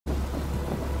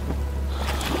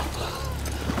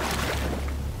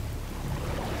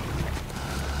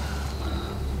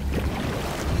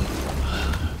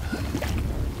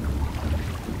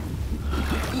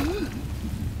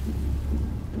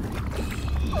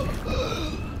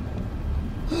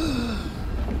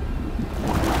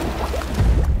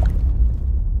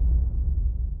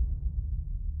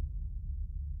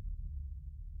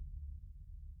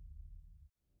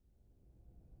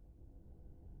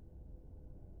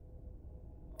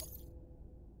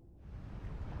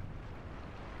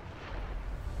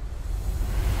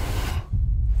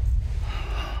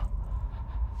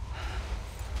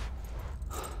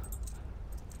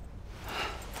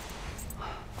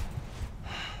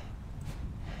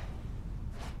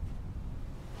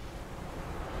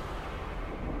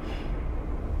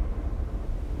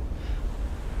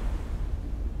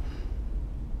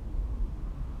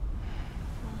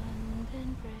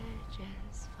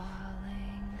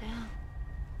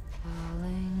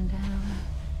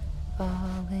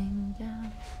Falling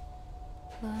down,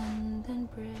 London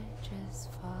Bridge is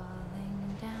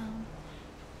falling down,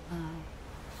 my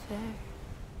fair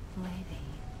lady.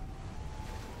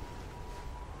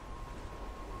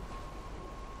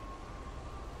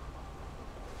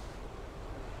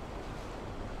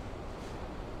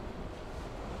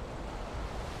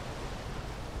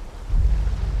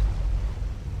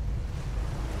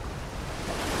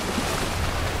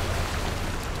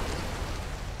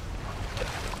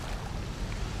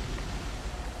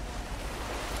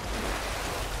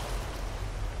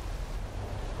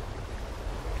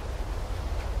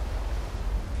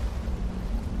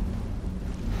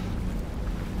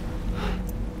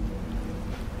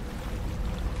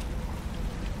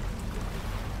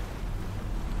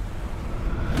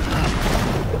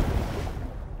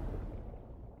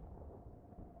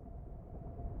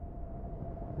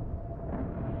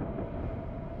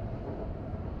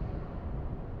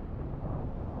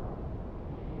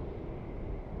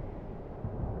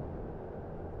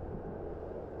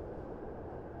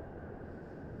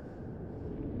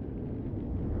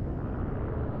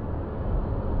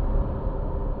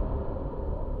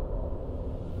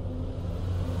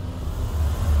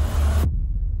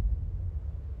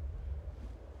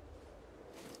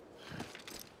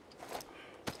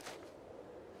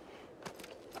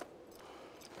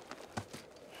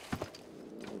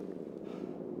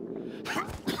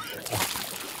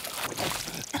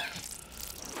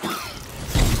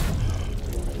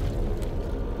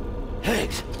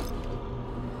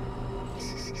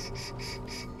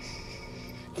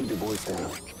 Keep your voice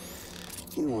down.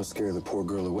 You don't want to scare the poor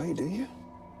girl away, do you?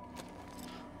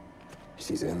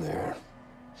 She's in there.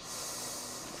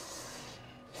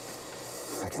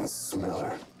 I can smell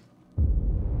her.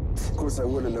 Of course, I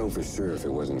wouldn't have known for sure if it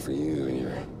wasn't for you and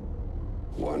your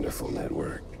wonderful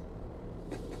network.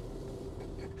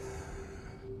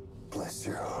 Bless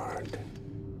your heart.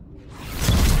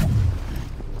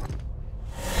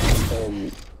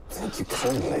 And thank you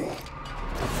kindly.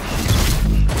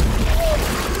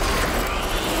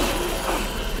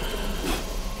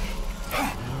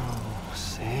 Oh,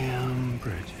 Sam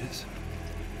Bridges.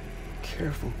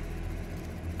 Careful.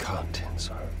 Contents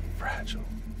are fragile.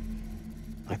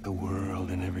 Like the world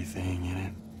and everything in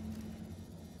it.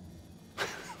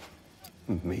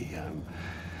 Me, I'm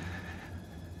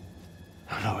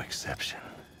no exception.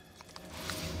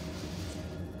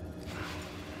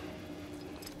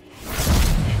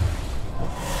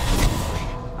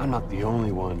 I'm not the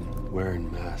only one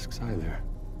wearing masks either.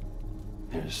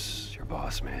 There's your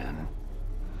boss man,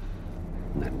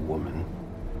 and that woman,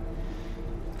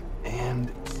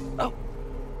 and, oh,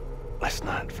 let's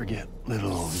not forget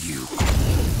little old you.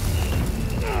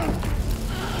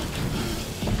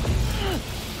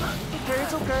 Okay,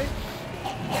 it's okay.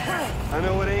 I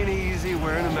know it ain't easy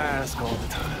wearing a mask all the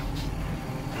time.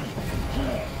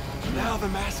 Now the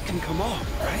mask can come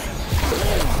off, right?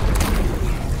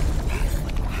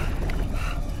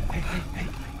 Hey.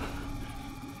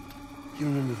 You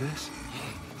remember this?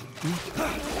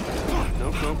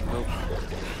 Nope.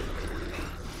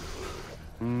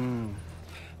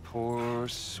 Poor,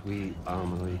 sweet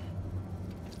Amelie.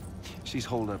 She's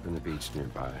holed up in the beach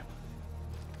nearby.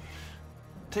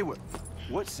 Tell you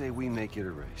what say we make it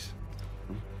a race?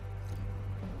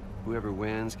 Whoever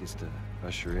wins gets to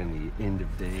usher in the end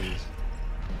of days.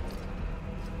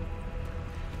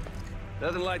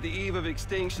 Nothing like the eve of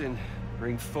extinction.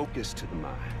 Bring focus to the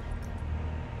mind.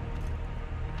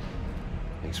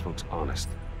 Makes folks honest.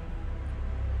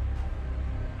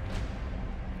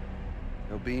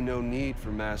 There'll be no need for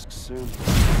masks soon.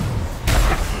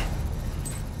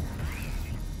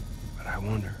 But I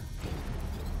wonder,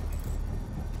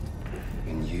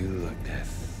 when you look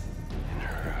death